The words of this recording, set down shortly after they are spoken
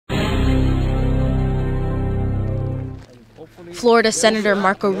Florida Senator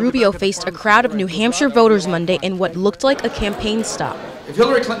Marco Rubio faced a crowd of New Hampshire voters Monday in what looked like a campaign stop. If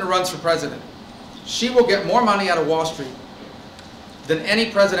Hillary Clinton runs for president, she will get more money out of Wall Street than any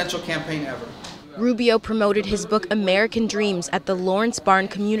presidential campaign ever. Rubio promoted his book American Dreams at the Lawrence Barn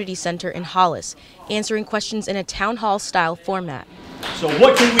Community Center in Hollis, answering questions in a town hall-style format. So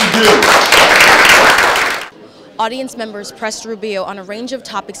what can we do? Audience members pressed Rubio on a range of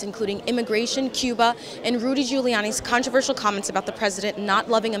topics including immigration, Cuba, and Rudy Giuliani's controversial comments about the president not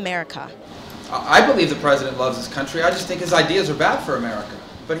loving America. I believe the president loves his country. I just think his ideas are bad for America.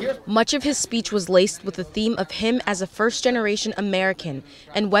 Much of his speech was laced with the theme of him as a first-generation American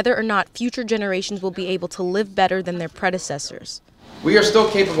and whether or not future generations will be able to live better than their predecessors. We are still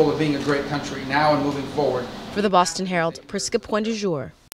capable of being a great country now and moving forward. For the Boston Herald, Prisca Point du Jour.